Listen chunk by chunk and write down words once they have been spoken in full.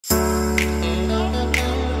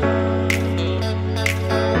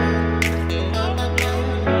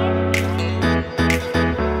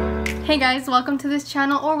guys, welcome to this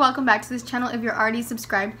channel, or welcome back to this channel if you're already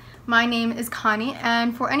subscribed. My name is Connie,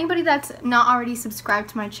 and for anybody that's not already subscribed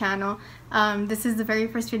to my channel, this is the very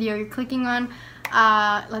first video you're clicking on.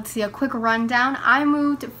 Let's see, a quick rundown. I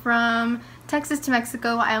moved from Texas to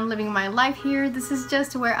Mexico. I am living my life here. This is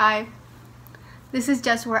just where I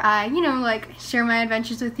you know, like, share my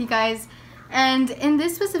adventures with you guys. And in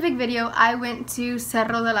this specific video, I went to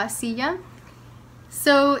Cerro de la Silla.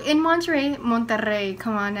 So in Monterrey,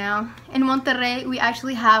 come on now. In Monterrey, we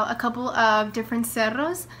actually have a couple of different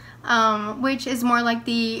cerros, which is more like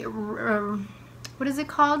the, what is it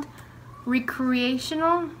called?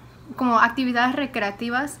 Recreational, como actividades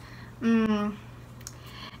recreativas.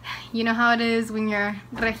 You know how it is when you're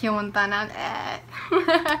regiomontana.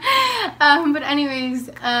 But anyways,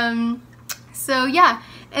 so yeah.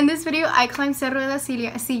 In this video, I climbed Cerro de la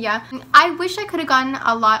Silla. I wish I could have gotten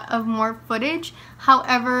a lot of more footage.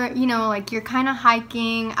 However, you know, like, you're kind of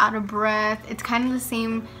hiking, out of breath. It's kind of the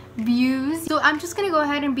same views. So I'm just gonna go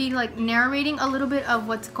ahead and be like narrating a little bit of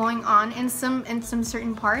what's going on in some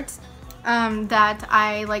certain parts that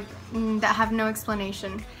I like that have no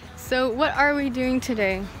explanation. So what are we doing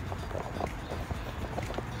today?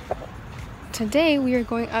 Today we are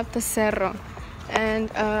going up the Cerro. And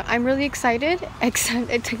I'm really excited, except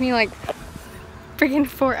it took me like freaking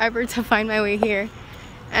forever to find my way here.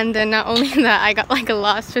 And then not only that, I got like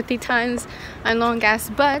lost 50 times. I'm low on gas,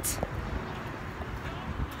 but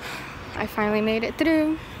I finally made it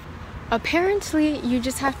through. Apparently, you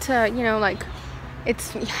just have to, you know, like,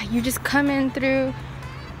 you just come in through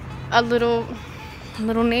a little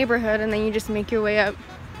neighborhood and then you just make your way up.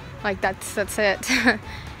 Like, that's it.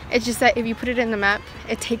 It's just that if you put it in the map,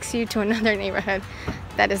 it takes you to another neighborhood.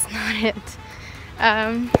 That is not it.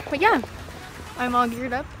 But yeah, I'm all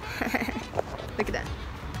geared up. Look at that.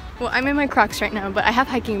 Well, I'm in my Crocs right now, but I have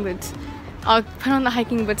hiking boots. I'll put on the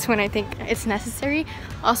hiking boots when I think it's necessary.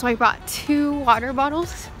 Also, I brought 2 water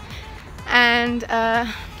bottles, and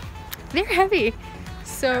they're heavy.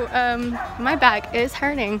 So my back is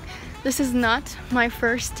hurting. This is not my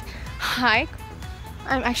first hike.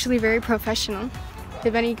 I'm actually very professional.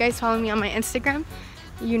 If any of you guys follow me on my Instagram,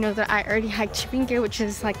 you know that I already hiked Chipinque, which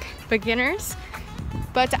is like beginners.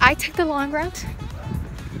 But I took the long route,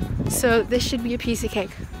 so this should be a piece of cake.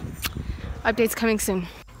 Updates coming soon.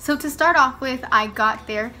 So to start off with, I got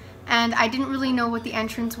there and I didn't really know what the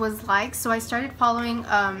entrance was like, so I started following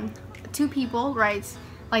 2 people, right?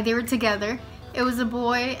 Like, they were together. It was a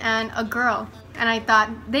boy and a girl, and I thought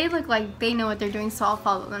they look like they know what they're doing, so I'll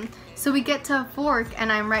follow them. So we get to a fork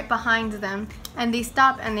and I'm right behind them, and they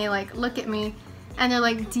stop and they like look at me and they're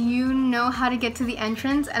like, "Do you know how to get to the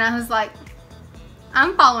entrance?" And I was like,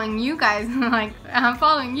 "I'm following you guys." Like, I'm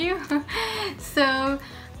following you. So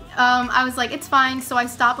I was like, "It's fine." So I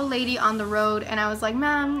stopped a lady on the road and I was like,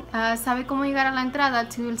 "Ma'am, ¿sabe cómo llegar a la entrada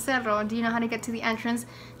to el cerro? Do you know how to get to the entrance?"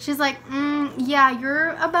 She's like, "Yeah,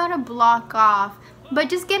 you're about a block off, but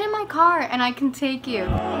just get in my car and I can take you."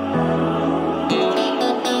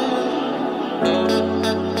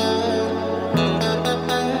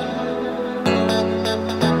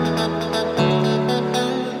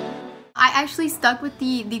 I actually stuck with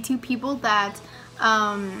the 2 people that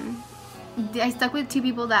I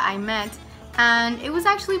met, and it was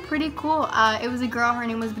actually pretty cool. It was a girl, her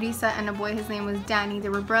name was Brisa, and a boy, his name was Danny. They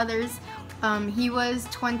were brothers. He was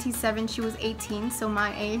 27, she was 18, so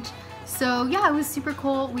my age. So yeah, it was super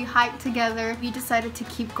cool. We hiked together. We decided to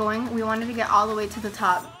keep going. We wanted to get all the way to the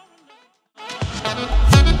top.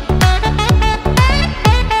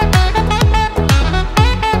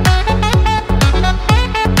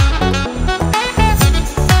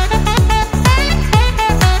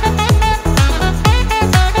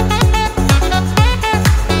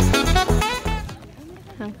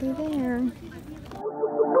 Halfway there.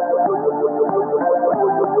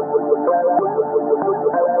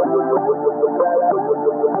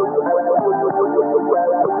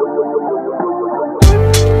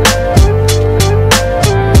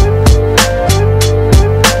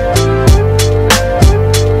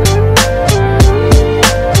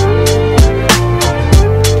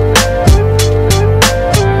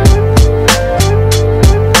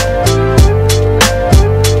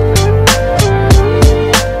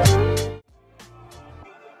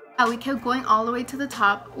 We kept going all the way to the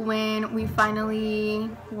top when we finally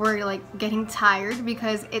were like getting tired,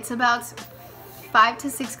 because it's about 5 to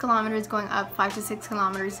 6 kilometers going up, 5 to 6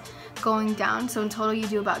 kilometers going down, so in total you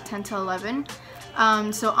do about 10 to 11.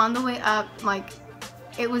 So on the way up, like,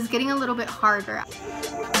 it was getting a little bit harder.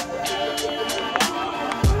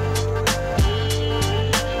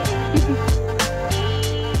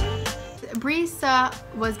 Brisa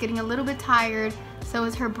was getting a little bit tired, So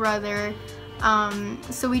was her brother.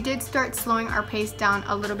 So we did start slowing our pace down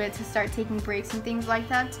a little bit to start taking breaks and things like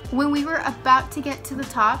that. When we were about to get to the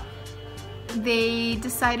top, they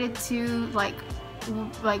decided to like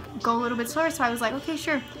go a little bit slower, so I was like, okay,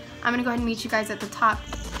 sure, I'm gonna go ahead and meet you guys at the top.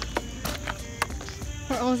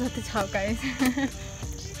 We're almost at the top, guys.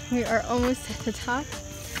 We are almost at the top.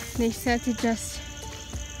 They said to just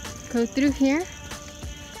go through here.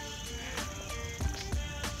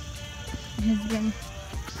 It has been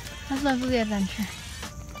a lovely adventure.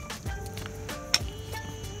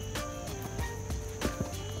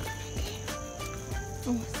 Okay.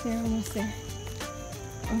 Almost there, almost there.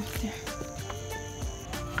 Almost there.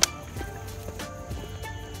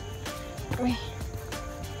 Wait.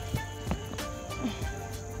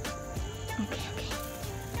 Okay, okay.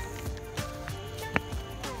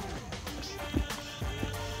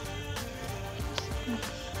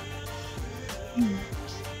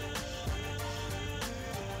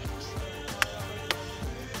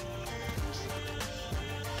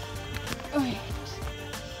 Okay.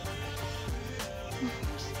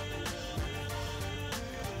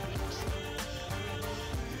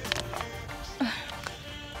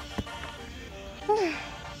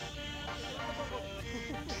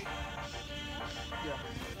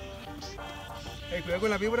 Hey, cuidado con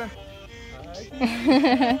la víbora.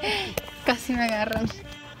 Casi me agarran.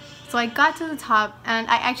 So I got to the top and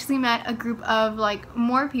I actually met a group of like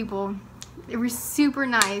more people. They were super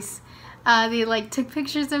nice. They like took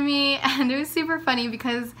pictures of me and it was super funny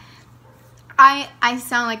because I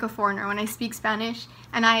sound like a foreigner when I speak Spanish,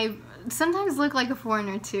 and I sometimes look like a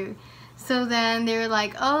foreigner too. So then they were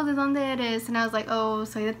like, oh, ¿de dónde eres? And I was like, oh,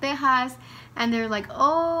 soy de Texas. And they're like,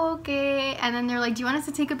 oh, okay. And then they're like, do you want us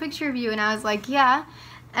to take a picture of you? And I was like, yeah.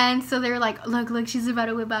 And so they were like, look, she's about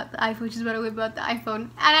to whip out the iPhone. She's about to whip out the iPhone.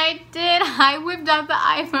 And I did. I whipped out the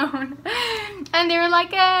iPhone. And they were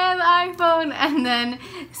like, eh, the iPhone. And then,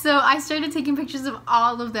 so I started taking pictures of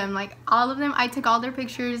all of them. Like, all of them. I took all their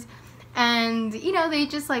pictures. And, you know, they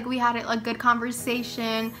just, like, we had a good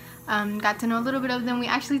conversation. Got to know a little bit of them. We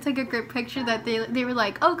actually took a group picture that they were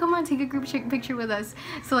like, oh, come on, take a group picture with us.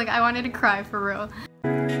 So, like, I wanted to cry for real.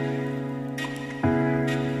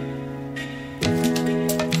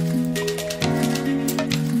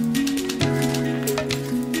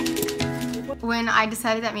 When I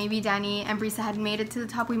decided that maybe Danny and Brisa had made it to the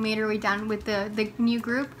top, we made our way down with the new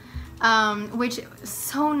group, which is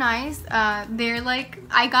so nice. They're like,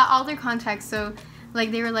 I got all their contacts, so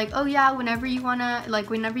like they were like, oh yeah, whenever you wanna, like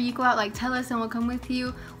whenever you go out, like tell us and we'll come with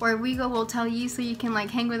you, or if we go, we'll tell you so you can like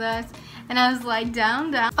hang with us. And I was like,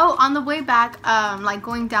 down. Oh, on the way back, like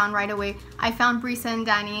going down right away, I found Brisa and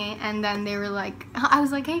Danny, and then they were like, I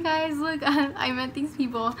was like, hey guys, look, I met these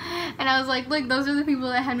people. And I was like, look, those are the people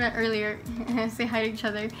that I had met earlier. Say hi to each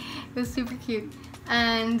other. It was super cute.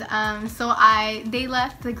 And so they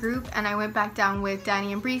left the group and I went back down with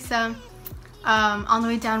Danny and Brisa. On the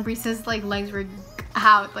way down, Brisa's like legs were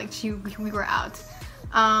out, like we were out.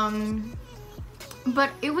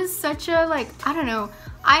 But it was such a, like, I don't know,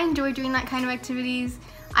 I enjoy doing that kind of activities.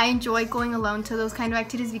 I enjoy going alone to those kind of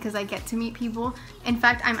activities because I get to meet people. In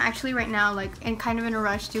fact, I'm actually right now like kind of in a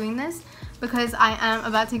rush doing this because I am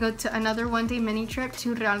about to go to another one-day mini trip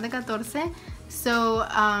to Real de 14. So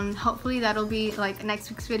hopefully that'll be like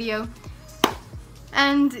next week's video.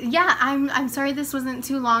 And yeah, I'm sorry this wasn't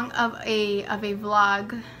too long of a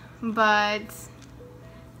vlog, but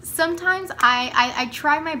sometimes I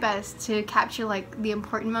try my best to capture like the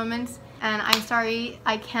important moments, and I'm sorry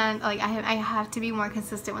I can't, like I have to be more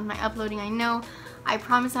consistent with my uploading. I know, I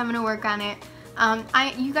promise I'm gonna work on it.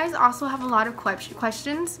 You guys also have a lot of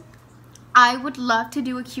questions. I would love to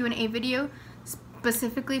do a Q&A video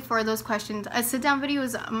specifically for those questions. A sit-down video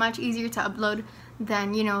is much easier to upload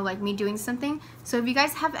than, you know, like me doing something. So if you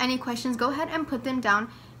guys have any questions, go ahead and put them down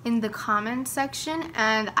in the comment section,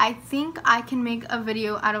 and I think I can make a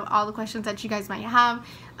video out of all the questions that you guys might have.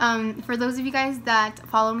 For those of you guys that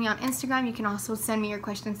follow me on Instagram, you can also send me your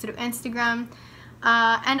questions through Instagram.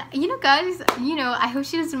 And you know guys, you know, I hope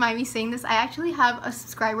she doesn't mind me saying this, I actually have a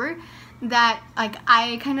subscriber that like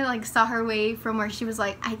I kind of like saw her way from where she was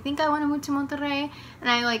like, I think I want to move to Monterrey, and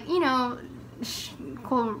I like, you know,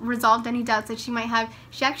 resolved any doubts that she might have.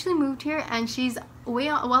 She actually moved here and she's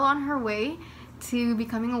well on her way to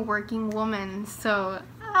becoming a working woman. So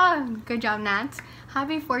good job, Nat,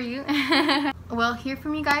 happy for you. Well, hear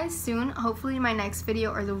from you guys soon, hopefully in my next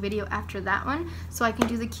video or the video after that one, so I can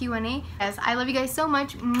do the Q&A. Yes, I love you guys so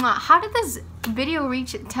much. How did this video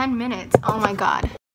reach 10 minutes? Oh my god.